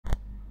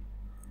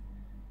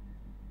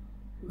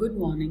Good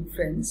morning,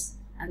 friends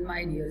and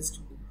my dear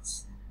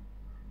students.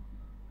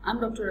 I am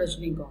Dr.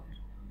 Rajni Gaur,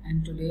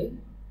 and today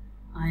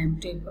I am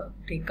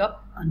take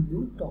up a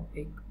new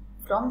topic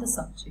from the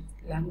subject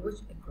Language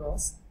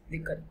Across the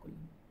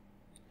Curriculum.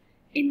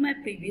 In my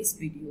previous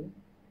video,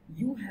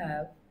 you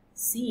have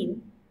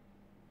seen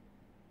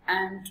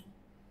and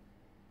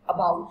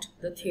about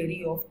the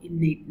theory of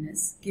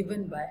innateness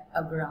given by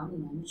Abraham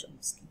Noam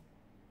Chomsky.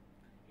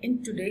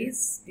 In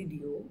today's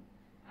video,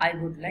 I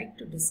would like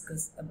to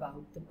discuss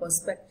about the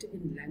perspective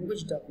in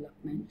language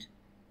development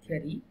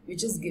theory,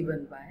 which is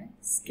given by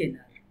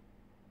Skinner.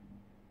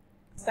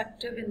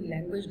 Perspective in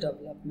language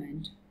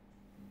development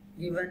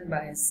given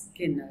by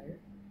Skinner,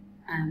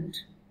 and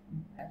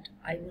that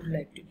I would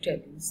like to tell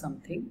you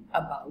something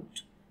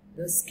about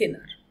the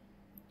Skinner.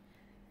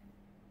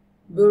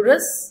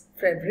 Boris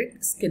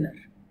Frederick Skinner,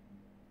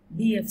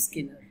 B.F.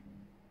 Skinner,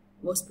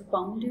 was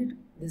propounded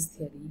this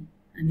theory,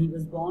 and he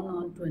was born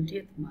on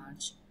 20th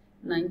March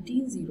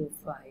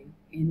 1905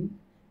 in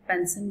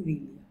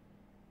Pennsylvania.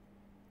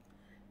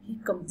 He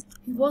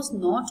was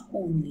not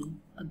only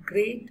a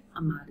great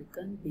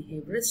American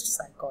behaviorist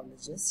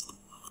psychologist,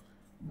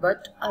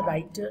 but a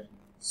writer,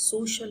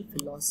 social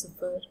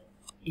philosopher,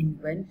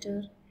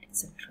 inventor,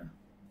 etc.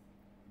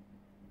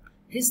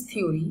 His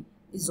theory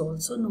is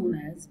also known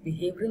as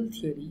behavioral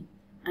theory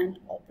and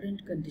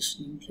operant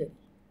conditioning theory.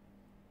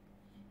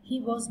 He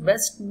was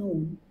best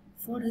known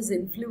for his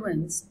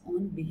influence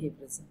on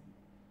behaviorism.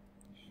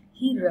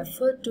 He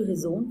referred to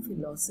his own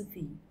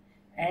philosophy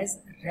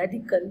as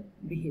radical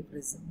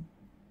behaviorism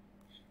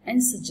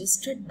and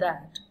suggested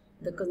that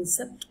the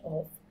concept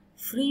of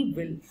free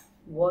will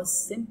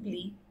was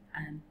simply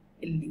an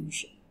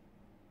illusion.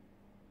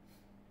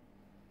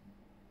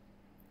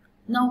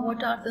 Now,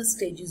 what are the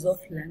stages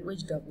of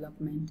language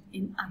development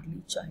in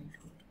early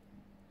childhood?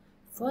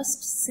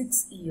 First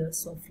 6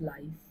 years of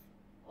life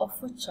of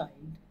a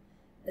child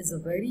is a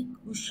very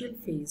crucial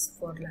phase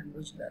for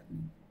language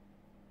learning.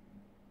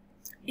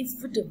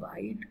 If we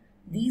divide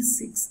these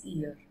 6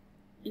 years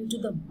into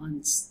the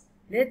months,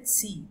 let's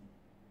see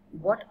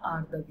what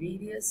are the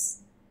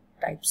various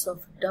types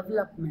of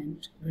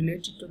development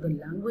related to the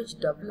language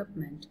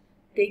development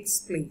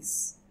takes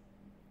place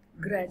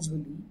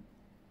gradually.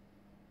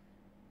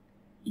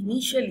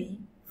 Initially,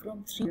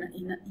 from 3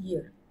 in a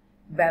year,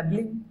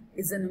 babbling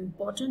is an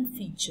important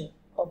feature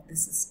of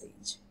this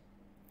stage.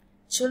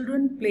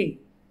 Children play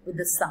with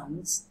the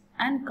sounds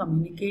and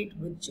communicate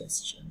with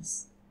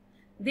gestures.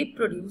 They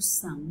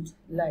produce sounds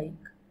like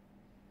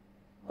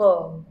p,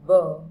 b,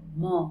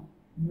 m,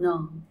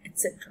 n,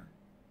 etc.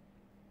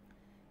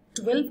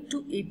 12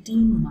 to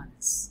 18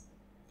 months.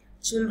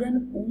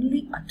 Children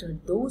only utter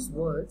those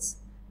words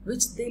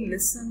which they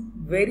listen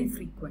very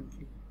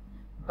frequently,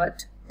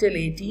 but till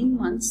 18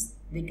 months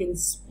they can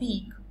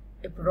speak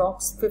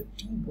approx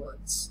 50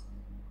 words.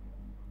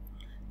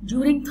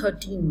 During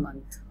 13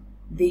 months,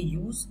 they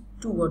use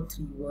 2 or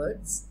 3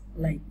 words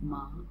like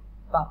ma,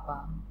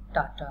 papa,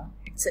 tata,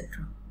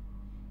 etc.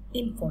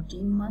 In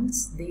 14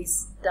 months, they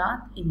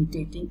start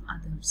imitating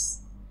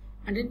others,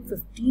 and in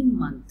 15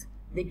 months,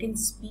 they can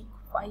speak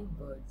 5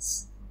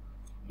 words.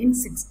 In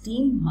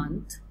 16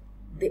 months,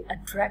 they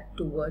attract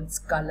towards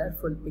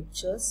colorful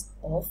pictures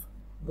of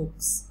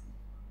books.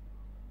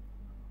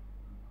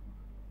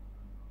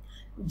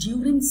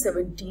 During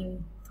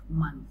 17th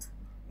month,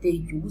 they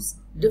use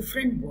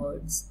different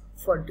words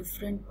for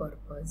different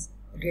purpose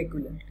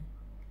regularly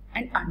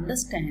and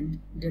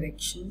understand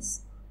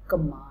directions,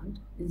 command,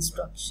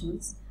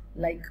 instructions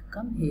like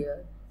come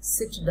here,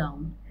 sit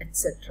down,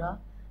 etc.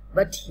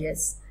 But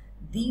yes,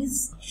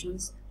 these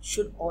actions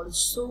should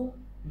also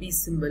be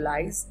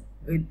symbolized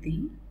with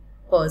the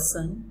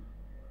person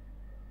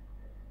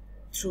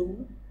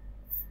through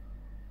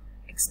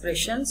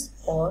expressions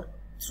or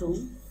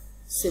through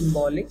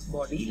symbolic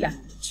body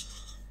language.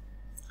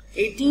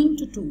 18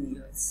 to 2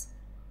 years.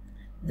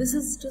 This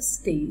is the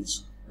stage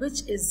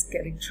which is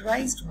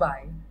characterized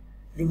by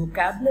the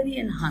vocabulary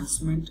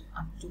enhancement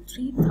up to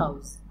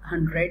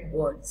 300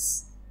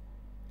 words.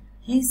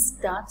 He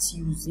starts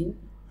using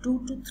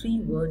 2 to 3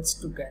 words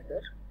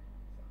together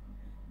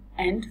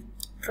and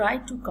try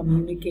to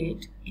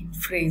communicate in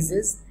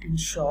phrases and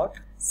short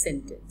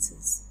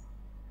sentences.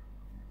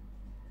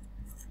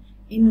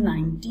 In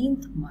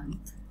 19th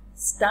month,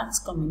 starts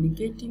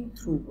communicating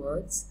through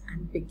words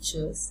and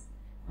pictures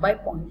by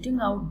pointing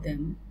out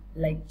them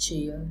like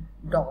chair,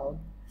 dog,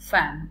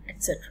 fan,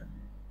 etc.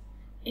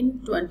 In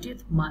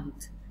 20th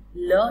month,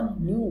 learn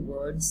new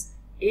words,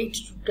 8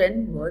 to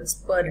 10 words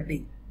per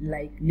day,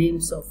 like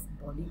names of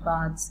body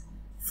parts,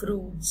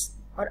 fruits,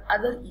 or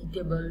other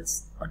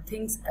eatables or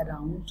things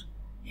around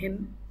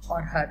him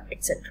or her,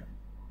 etc.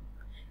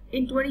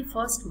 In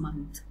 21st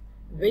month,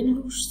 when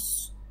you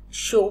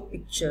show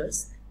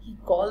pictures, he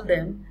calls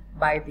them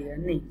by their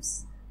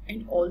names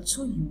and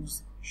also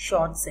use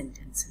short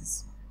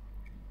sentences.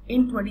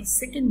 In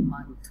 22nd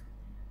month,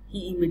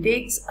 he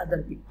imitates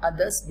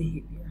others'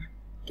 behavior,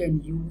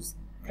 can use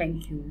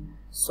thank you,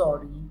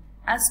 sorry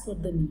as per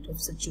the need of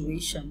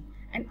situation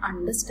and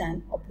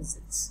understand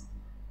opposites.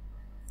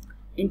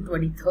 in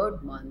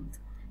 23rd month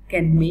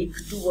can make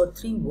 2 or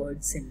 3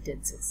 word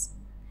sentences,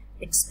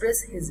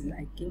 express his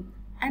liking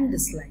and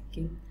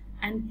disliking,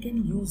 and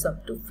can use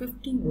up to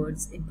 50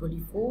 words in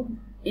 24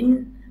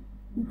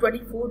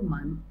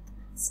 month,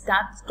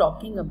 starts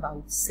talking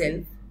about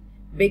self,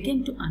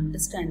 begin to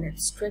understand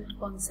abstract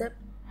concept,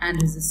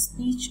 and his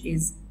speech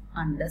is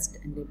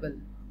understandable.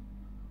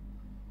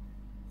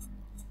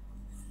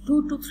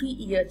 2 to 3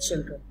 year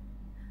children,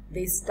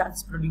 they start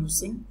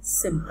producing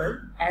simple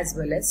as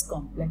well as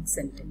complex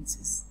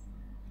sentences.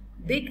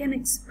 They can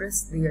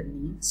express their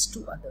needs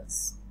to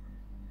others.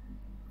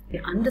 They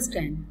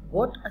understand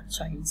what a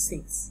child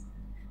says.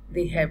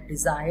 They have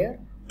desire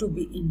to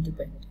be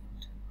independent.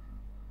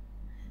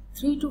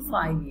 3 to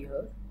 5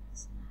 years,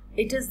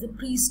 it is the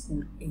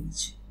preschool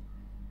age.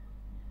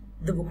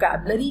 The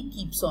vocabulary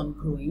keeps on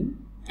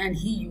growing and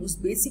he uses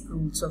basic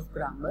rules of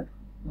grammar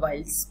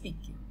while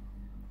speaking.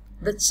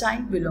 The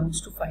child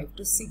belongs to 5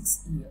 to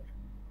 6 years.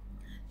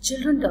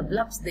 Children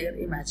develops their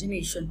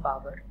imagination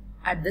power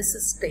at this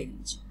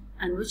stage,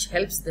 and which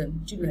helps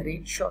them to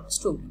narrate short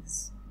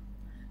stories,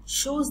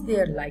 shows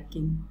their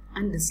liking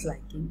and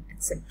disliking,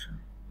 etc.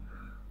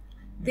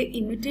 They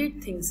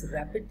imitate things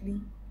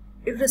rapidly,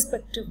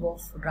 irrespective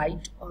of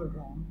right or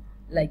wrong,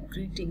 like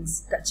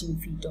greetings, touching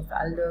feet of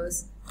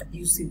elders,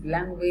 abusive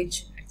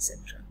language,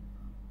 etc.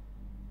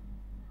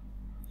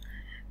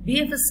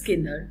 B.F.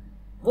 Skinner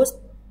was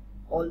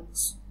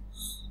also.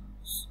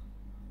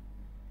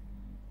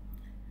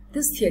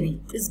 This theory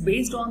is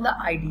based on the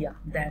idea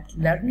that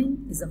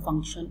learning is a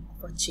function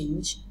of a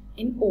change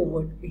in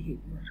overt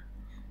behavior,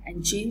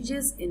 and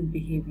changes in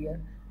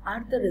behavior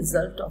are the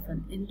result of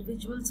an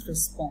individual's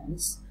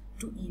response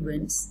to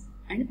events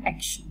and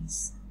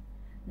actions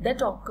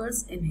that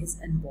occurs in his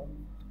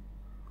environment.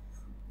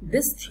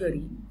 This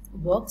theory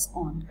works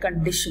on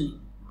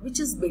conditioning,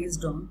 which is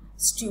based on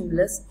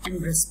stimulus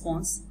and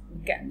response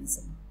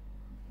mechanism.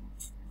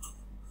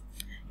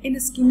 In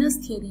Skinner's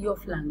theory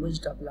of language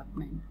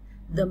development,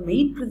 the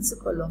main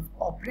principle of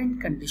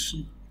operant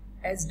conditioning,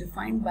 as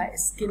defined by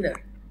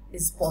Skinner,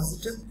 is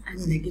positive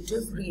and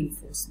negative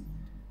reinforcement.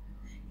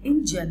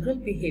 In general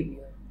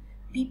behavior,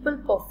 people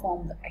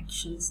perform the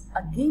actions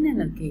again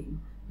and again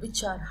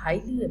which are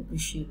highly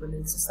appreciable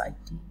in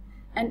society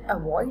and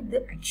avoid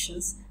the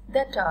actions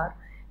that are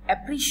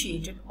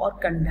appreciated or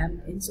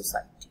condemned in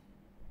society.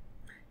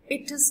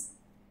 It is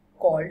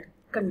called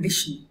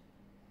conditioning.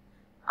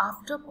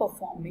 After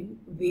performing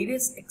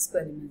various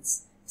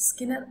experiments,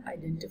 Skinner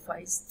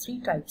identifies 3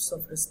 types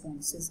of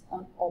responses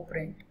on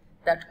operant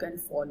that can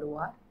follow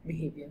our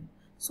behavior.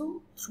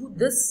 So, through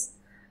this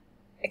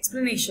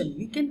explanation,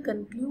 we can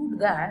conclude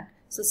that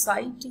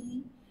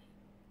society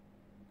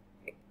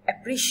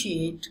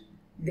appreciate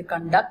the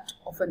conduct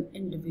of an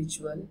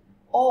individual,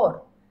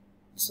 or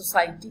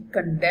society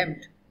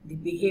condemned the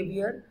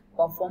behavior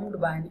performed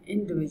by an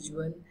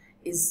individual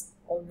is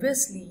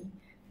obviously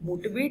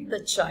motivate the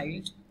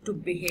child to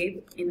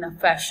behave in a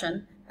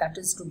fashion that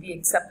is to be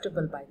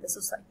acceptable by the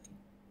society.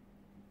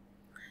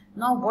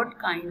 Now, what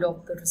kind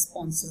of the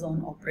responses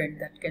on operant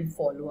that can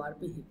follow our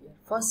behavior?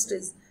 First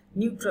is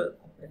neutral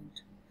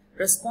operant.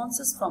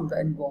 Responses from the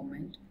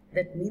environment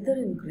that neither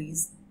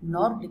increase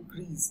nor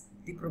decrease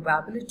the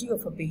probability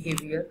of a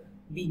behavior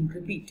being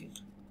repeated.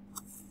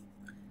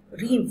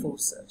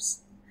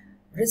 Reinforcers.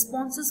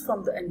 Responses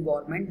from the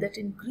environment that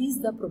increase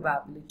the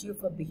probability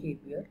of a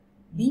behavior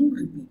being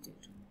repeated.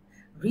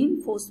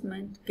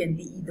 Reinforcement can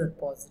be either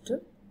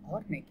positive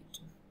or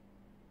negative.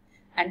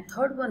 And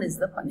third one is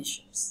the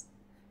punishers.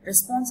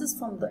 Responses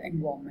from the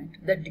environment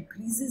that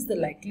decreases the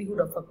likelihood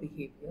of a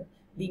behavior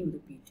being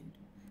repeated.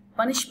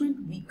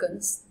 Punishment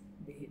weakens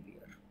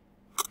behavior.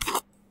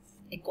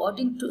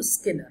 According to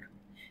Skinner,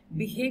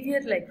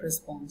 behavior like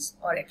response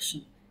or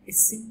action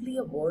is simply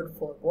a word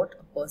for what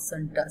a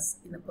person does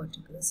in a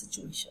particular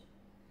situation.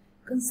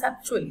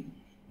 Conceptually,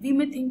 we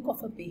may think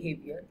of a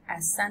behavior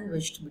as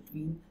sandwiched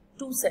between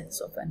 2 sets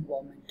of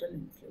environmental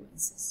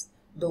influences,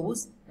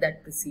 those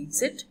that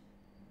precedes it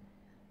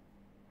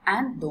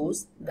and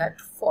those that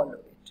follow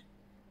it.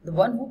 The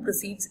one who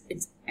precedes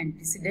its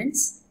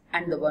antecedents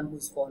and the one who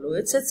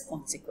follows its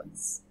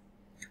consequence.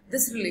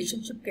 This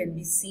relationship can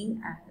be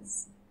seen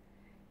as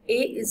A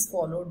is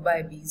followed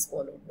by B is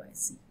followed by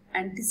C.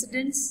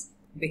 Antecedents,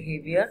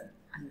 behavior,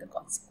 and the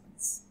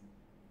consequence.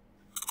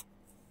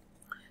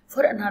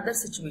 For another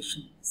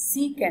situation,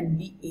 C can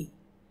be A.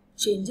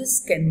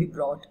 Changes can be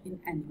brought in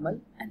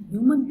animal and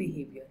human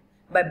behavior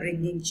by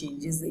bringing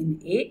changes in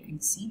A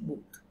and C both.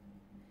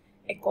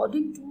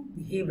 According to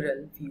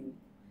behavioral view,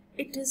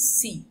 it is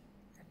C,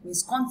 that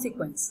means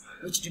consequence,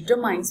 which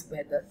determines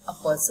whether a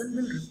person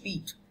will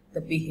repeat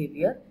the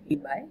behavior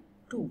by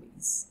 2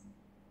 ways.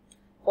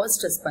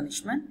 First is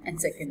punishment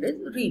and second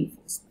is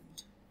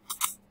reinforcement.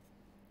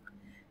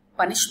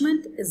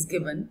 Punishment is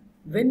given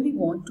when we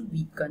want to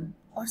weaken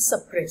or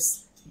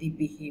suppress the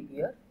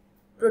behavior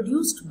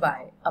produced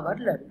by our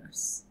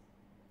learners.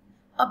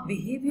 A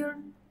behavior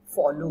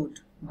followed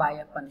by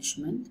a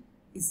punishment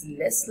is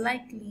less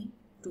likely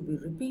to be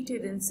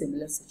repeated in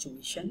similar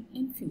situation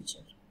in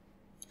future.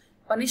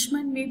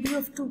 Punishment may be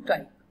of two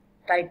types,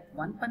 type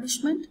 1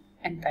 punishment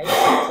and type 2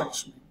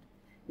 punishment.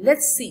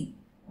 Let's see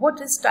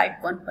what is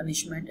type 1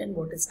 punishment and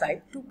what is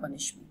type 2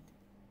 punishment.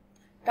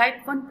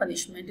 Type 1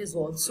 punishment is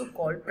also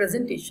called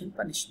presentation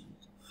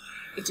punishment.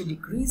 It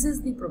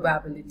decreases the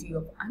probability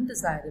of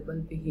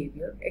undesirable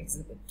behavior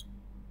exhibit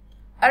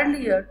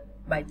earlier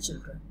by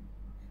children.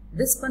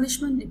 This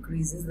punishment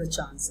decreases the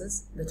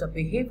chances that a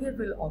behavior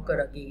will occur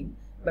again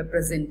by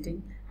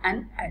presenting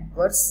an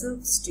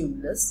adversive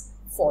stimulus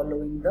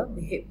following the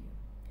behavior.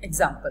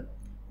 Example,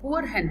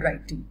 poor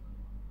handwriting,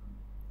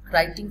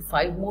 writing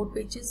 5 more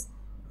pages,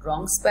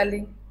 wrong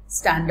spelling,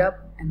 stand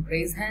up and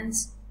raise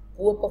hands,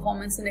 poor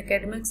performance in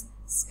academics,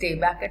 stay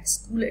back at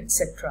school,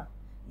 etc.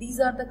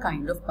 These are the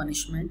kind of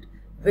punishment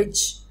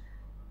which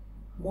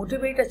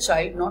motivate a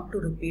child not to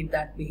repeat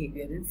that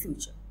behavior in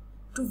future.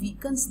 To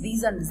weaken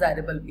these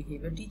undesirable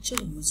behavior,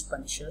 teacher used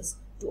punishers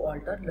to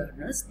alter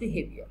learners'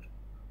 behavior.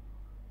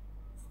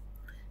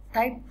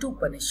 Type 2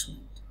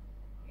 punishment.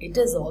 It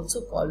is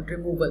also called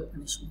removal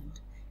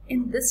punishment.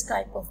 In this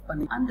type of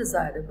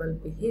undesirable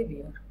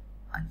behavior,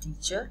 a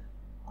teacher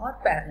or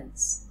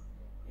parents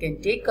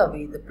can take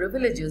away the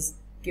privileges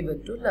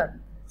given to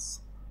learners.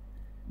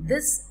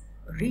 This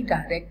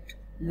redirect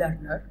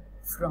learner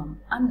from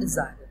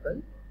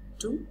undesirable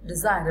to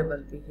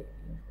desirable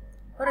behavior.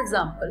 For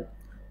example,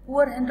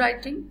 poor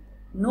handwriting,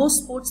 no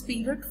sports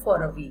period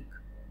for a week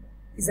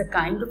is a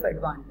kind of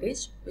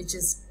advantage which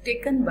is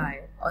taken by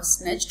or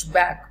snatched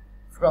back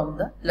from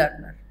the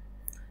learner.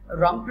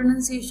 Wrong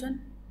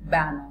pronunciation,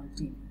 ban on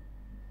TV.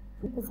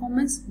 Poor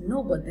performance,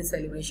 no birthday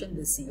celebration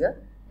this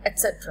year,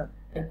 etc.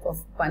 Type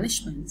of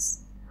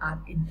punishments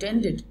are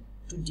intended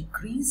to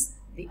decrease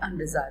the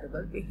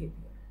undesirable behavior.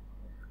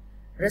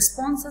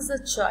 Responses a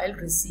child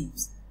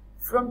receives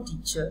from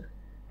teacher,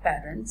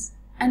 parents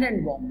and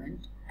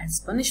environment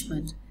as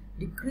punishment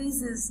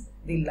decreases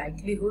the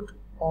likelihood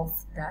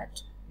of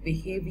that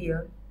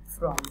behavior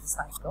from the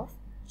side of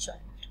child.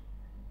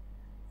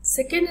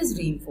 Second is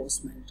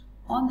reinforcement.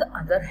 On the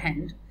other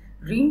hand,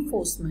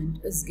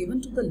 reinforcement is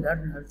given to the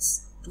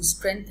learners to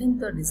strengthen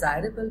the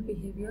desirable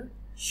behavior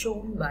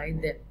shown by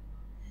them.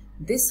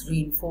 This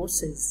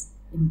increases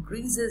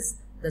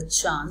the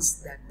chance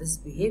that this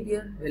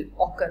behavior will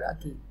occur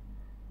again.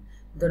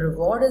 The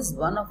reward is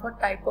one of a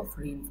type of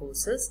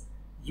reinforcers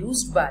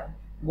used by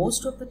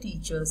most of the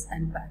teachers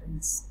and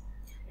parents.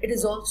 It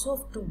is also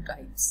of two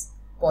types,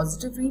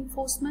 positive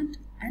reinforcement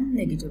and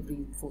negative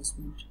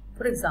reinforcement.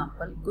 For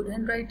example, good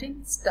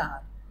handwriting,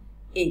 star,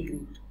 A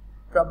grade.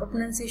 Proper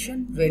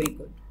pronunciation, very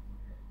good.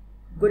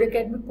 Good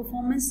academic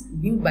performance,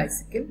 new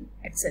bicycle,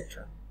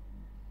 etc.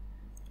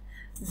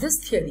 This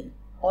theory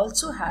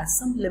also has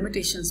some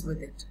limitations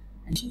with it.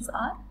 And these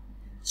are,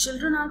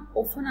 children are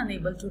often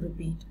unable to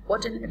repeat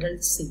what an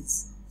adult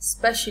says,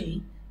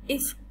 especially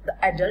if the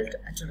adult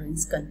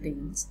utterance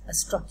contains a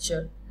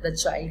structure the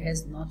child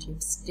has not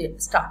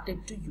yet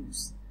started to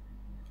use.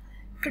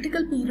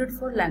 Critical period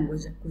for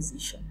language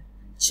acquisition.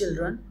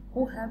 Children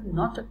who have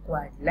not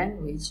acquired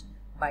language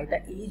by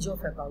the age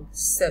of about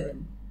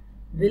 7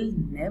 will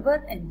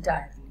never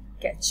entirely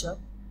catch up.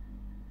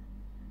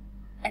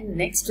 And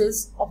next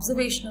is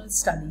observational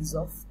studies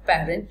of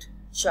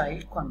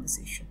parent-child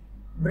conversation.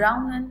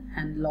 Brown and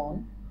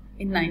Hanlon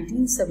in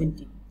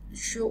 1970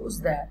 shows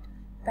that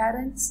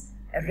parents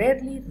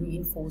rarely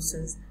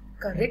reinforces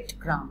correct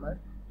grammar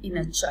in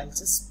a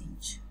child's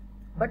speech,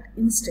 but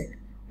instead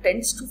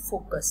tends to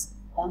focus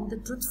on the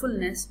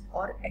truthfulness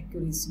or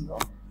accuracy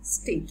of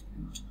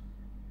statement.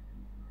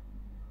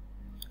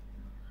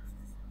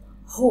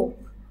 Hope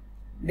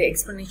the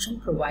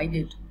explanation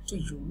provided to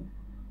you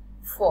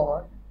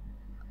for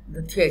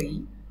the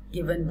theory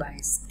given by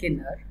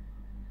Skinner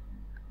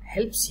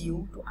helps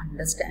you to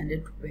understand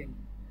it well.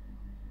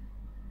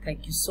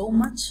 Thank you so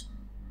much.